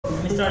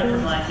starting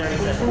from line 30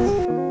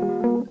 seconds.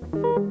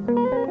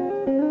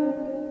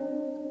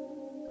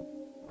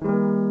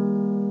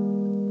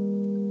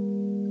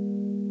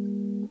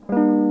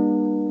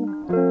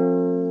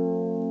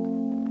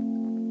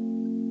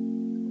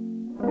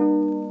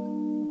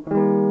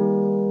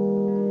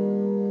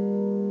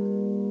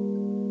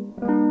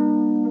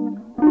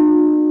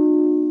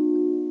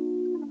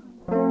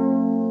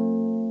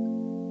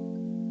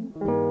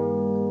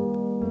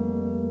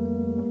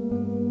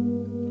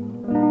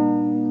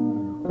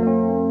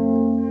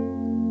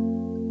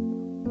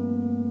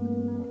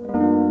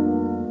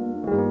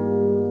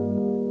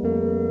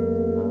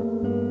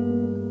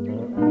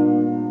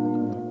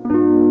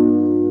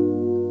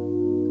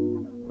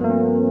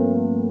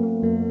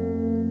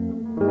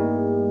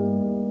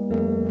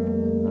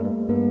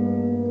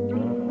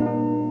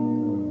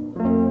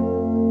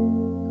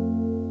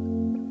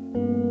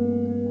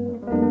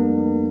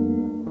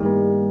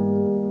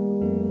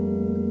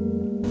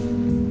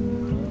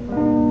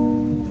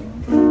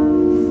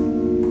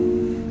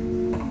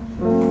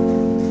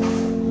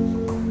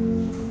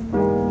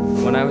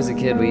 When I was a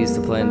kid, we used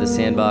to play in the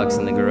Sandbox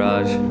in the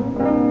garage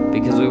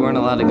because we weren't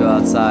allowed to go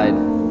outside.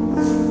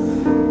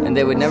 And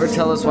they would never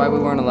tell us why we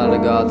weren't allowed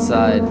to go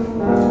outside.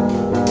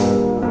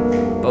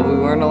 But we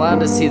weren't allowed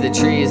to see the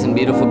trees and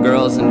beautiful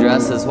girls in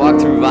dresses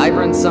walk through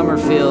vibrant summer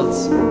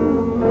fields.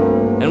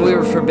 And we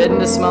were forbidden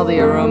to smell the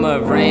aroma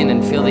of rain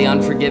and feel the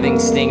unforgiving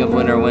sting of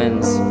winter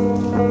winds.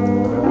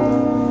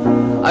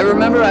 I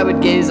remember I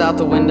would gaze out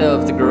the window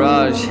of the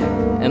garage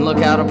and look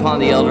out upon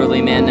the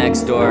elderly man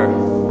next door,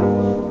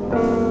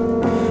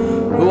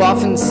 who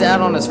often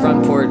sat on his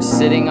front porch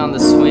sitting on the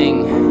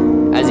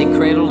swing as he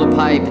cradled a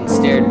pipe and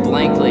stared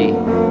blankly,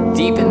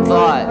 deep in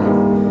thought,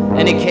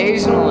 and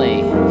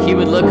occasionally he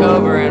would look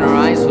over and our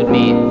eyes would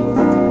meet,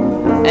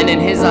 and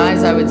in his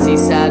eyes I would see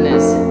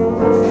sadness,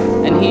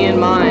 and he in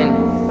mine,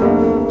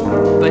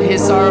 but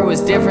his sorrow was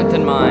different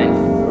than mine.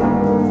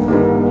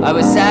 I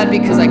was sad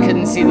because I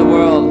couldn't see the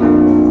world,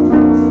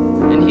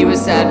 and he was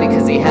sad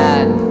because he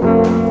had.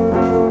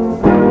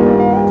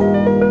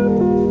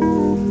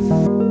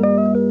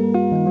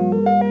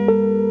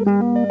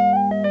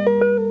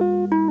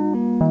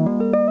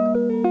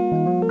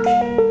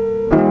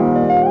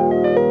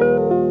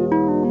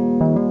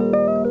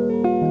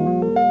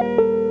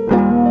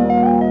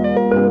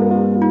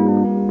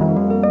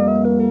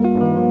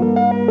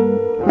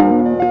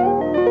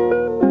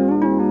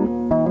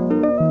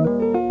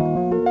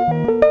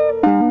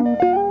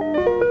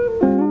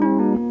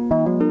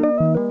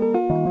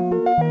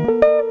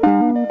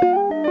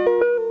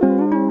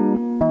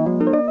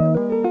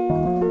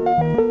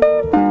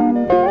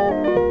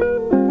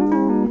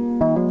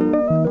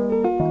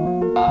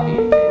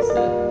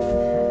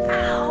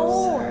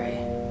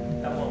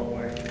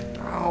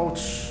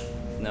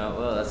 No,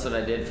 well, that's what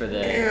I did for the...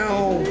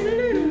 No,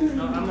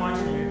 I'm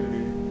watching you.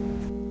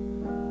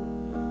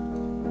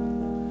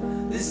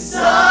 The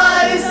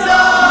sun is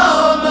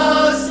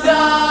almost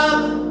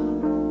up,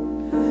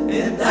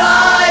 and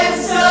I'm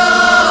so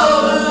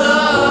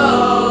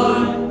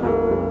alone.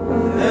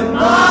 Am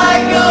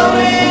I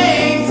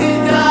going to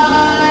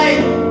die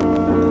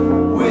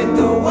with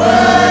the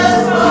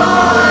worst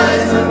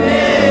parts of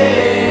me?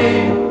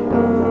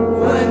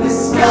 When the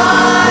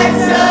sky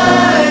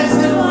turns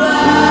to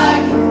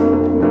black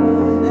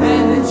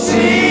and the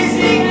trees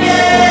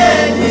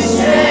begin to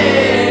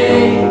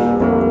shake,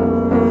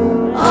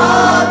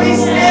 I'll be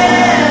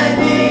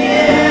standing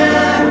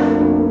here.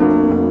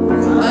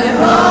 I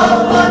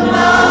hope I'm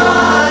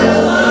not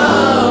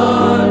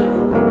alone.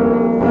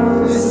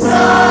 The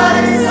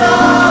sun is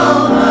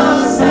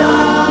almost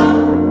up,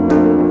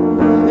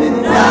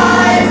 and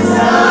I'm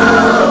so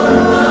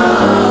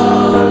alone.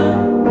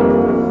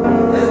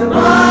 Am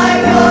I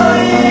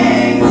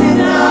going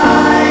to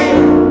die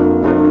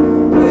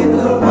with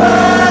the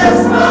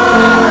worst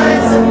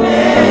parts of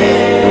me?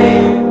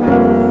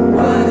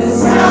 When the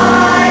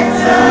sky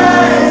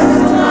turns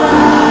to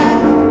black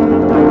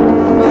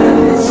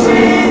and the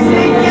trees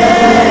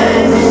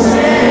begin to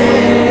shake,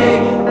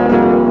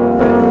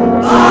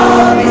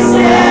 I'll be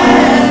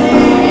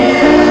standing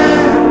here.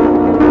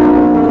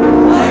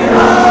 I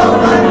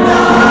hope I'm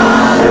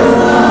not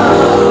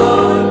alone.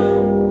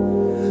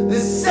 The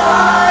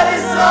sun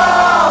is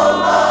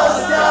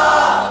almost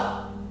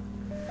up,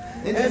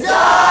 and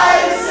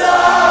I'm so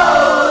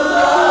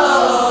alone.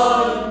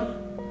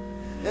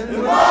 Am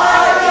I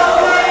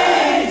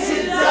going to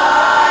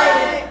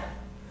die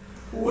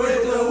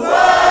with the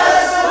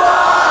worst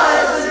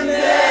parts of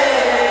me?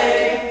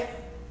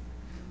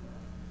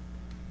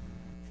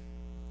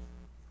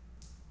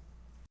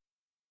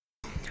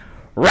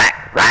 Rat,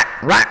 rat,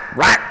 rat,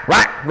 rat,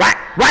 rat, rat,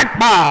 rat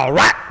ball,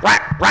 rat,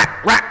 rat, rat,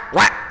 rat,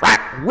 rat,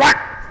 rat, rat,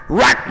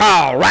 rat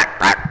ball, rat,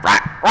 rat,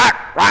 rat, rat,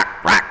 rat,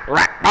 rat,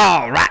 rat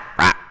ball,